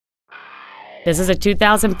This is a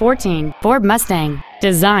 2014 Ford Mustang,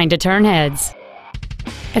 designed to turn heads.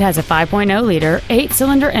 It has a 5.0-liter,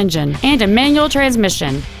 8-cylinder engine and a manual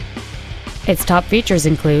transmission. Its top features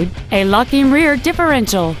include a locking rear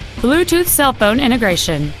differential, Bluetooth cell phone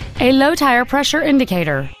integration, a low tire pressure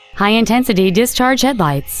indicator, high-intensity discharge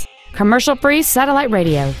headlights, commercial-free satellite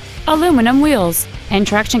radio, aluminum wheels, and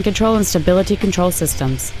traction control and stability control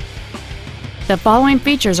systems. The following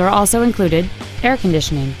features are also included: air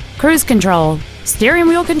conditioning, cruise control, steering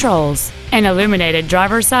wheel controls, an illuminated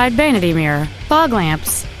driver's side vanity mirror, fog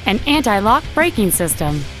lamps, an anti-lock braking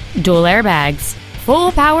system, dual airbags,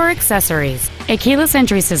 full power accessories, a keyless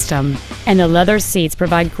entry system, and the leather seats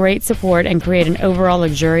provide great support and create an overall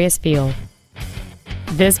luxurious feel.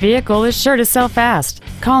 This vehicle is sure to sell fast.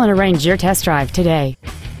 Call and arrange your test drive today.